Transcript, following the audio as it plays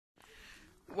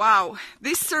Wow,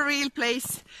 this surreal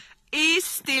place is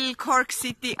still Cork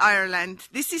City, Ireland.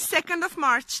 This is 2nd of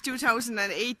March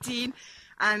 2018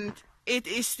 and it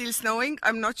is still snowing.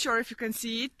 I'm not sure if you can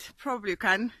see it. Probably you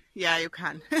can. Yeah, you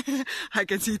can. I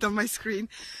can see it on my screen.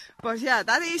 But yeah,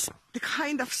 that is the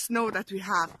kind of snow that we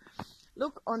have.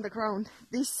 Look on the ground.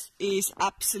 This is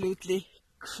absolutely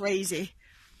crazy.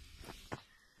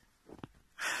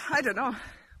 I don't know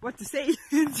what to say,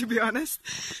 to be honest,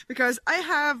 because I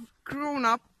have grown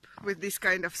up with this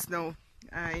kind of snow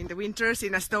in the winters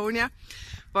in Estonia,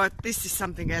 but this is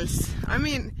something else. I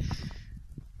mean,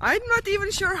 I'm not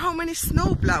even sure how many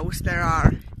snowplows there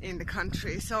are in the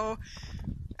country, so,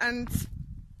 and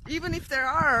even if there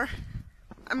are,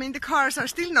 I mean, the cars are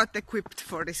still not equipped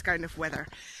for this kind of weather.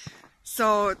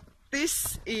 So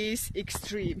this is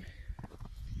extreme.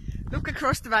 Look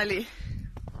across the valley.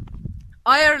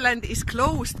 Ireland is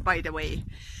closed, by the way,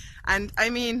 and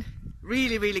I mean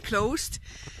really, really closed.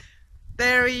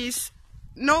 There is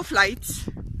no flights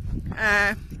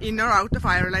in or out of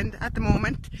Ireland at the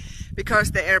moment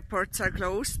because the airports are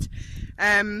closed.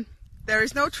 There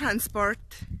is no transport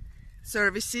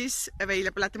services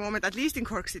available at the moment, at least in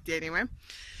Cork City anyway.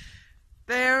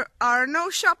 There are no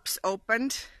shops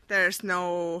opened, there's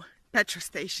no petrol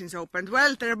stations opened.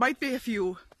 Well, there might be a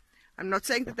few. I'm not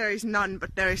saying that there is none,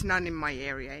 but there is none in my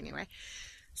area anyway.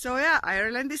 So yeah,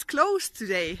 Ireland is closed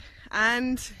today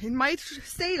and it might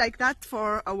stay like that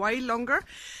for a while longer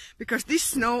because this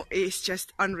snow is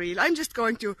just unreal. I'm just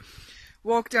going to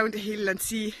walk down the hill and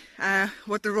see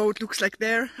what the road looks like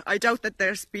there. I doubt that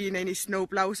there's been any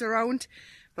snowplows around,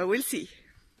 but we'll see.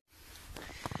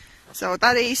 So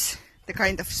that is the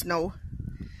kind of snow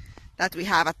that we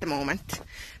have at the moment.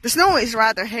 The snow is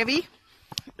rather heavy.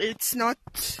 It's not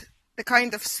the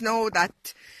kind of snow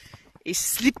that is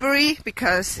slippery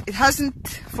because it hasn't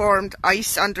formed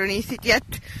ice underneath it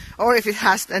yet, or if it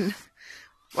has, then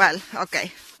well,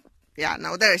 okay, yeah,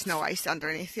 no, there is no ice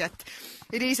underneath yet.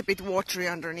 It is a bit watery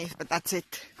underneath, but that's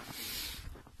it.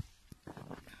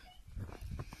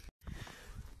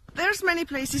 There's many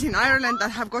places in Ireland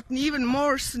that have gotten even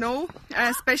more snow,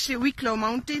 especially Wicklow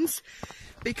Mountains,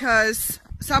 because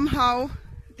somehow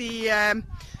the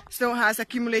snow has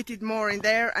accumulated more in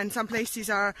there, and some places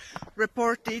are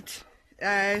reported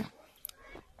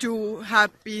to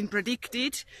have been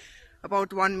predicted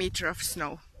about 1 meter of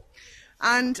snow.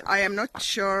 And I am not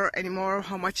sure anymore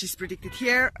how much is predicted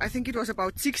here. I think it was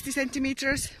about 60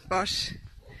 centimeters, but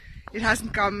it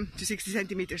hasn't come to 60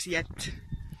 centimeters yet.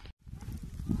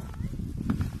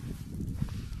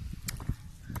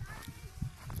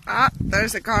 Ah,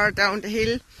 there's a car down the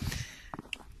hill.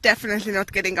 Definitely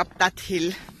not getting up that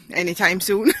hill anytime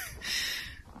soon.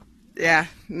 Yeah,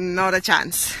 not a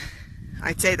chance.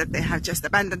 I'd say that they have just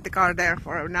abandoned the car there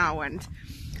for now and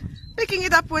picking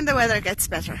it up when the weather gets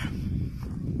better.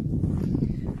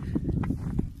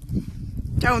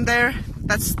 Down there,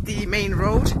 that's the main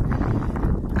road.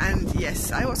 And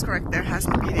yes, I was correct, there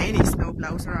hasn't been any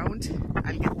snowplows around.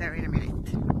 I'll get there in a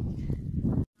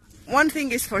minute. One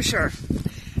thing is for sure.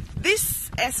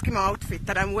 This Eskimo outfit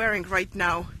that I'm wearing right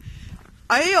now,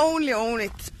 I only own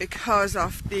it because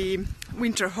of the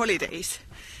winter holidays.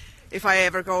 If I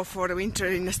ever go for the winter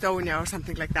in Estonia or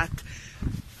something like that.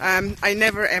 I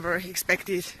never ever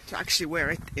expected to actually wear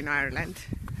it in Ireland.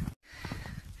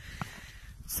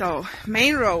 So,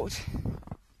 main road.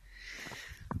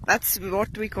 That's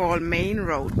what we call main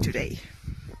road today.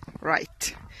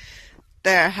 Right.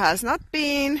 There has not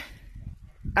been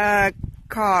a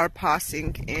car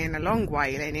passing in a long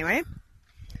while anyway,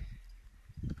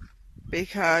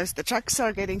 because the trucks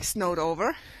are getting snowed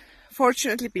over.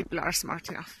 Fortunately, people are smart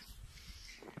enough.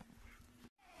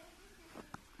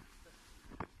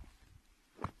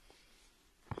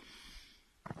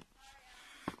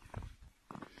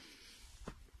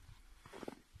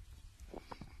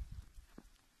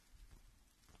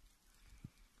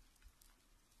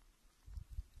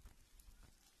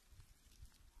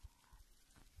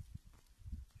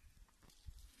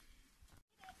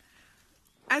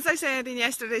 As I said in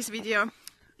yesterday's video,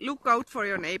 look out for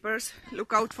your neighbors,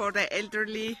 look out for the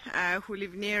elderly who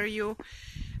live near you,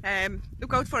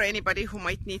 look out for anybody who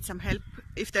might need some help.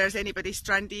 If there's anybody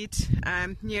stranded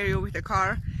near you with a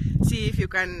car, see if you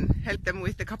can help them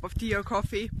with a cup of tea or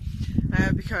coffee,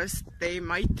 because they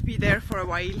might be there for a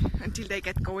while until they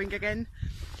get going again.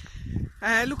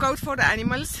 Look out for the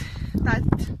animals that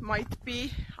might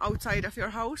be outside of your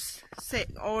house, say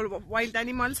all wild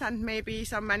animals and maybe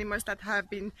some animals that have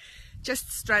been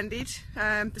just stranded,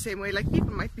 the same way like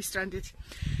people might be stranded.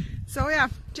 So yeah,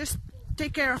 just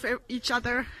take care of each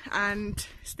other and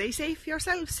stay safe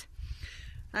yourselves.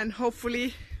 And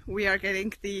hopefully we are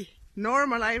getting the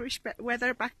normal Irish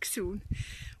weather back soon.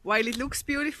 While it looks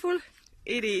beautiful,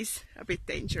 it is a bit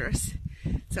dangerous.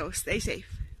 So stay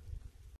safe.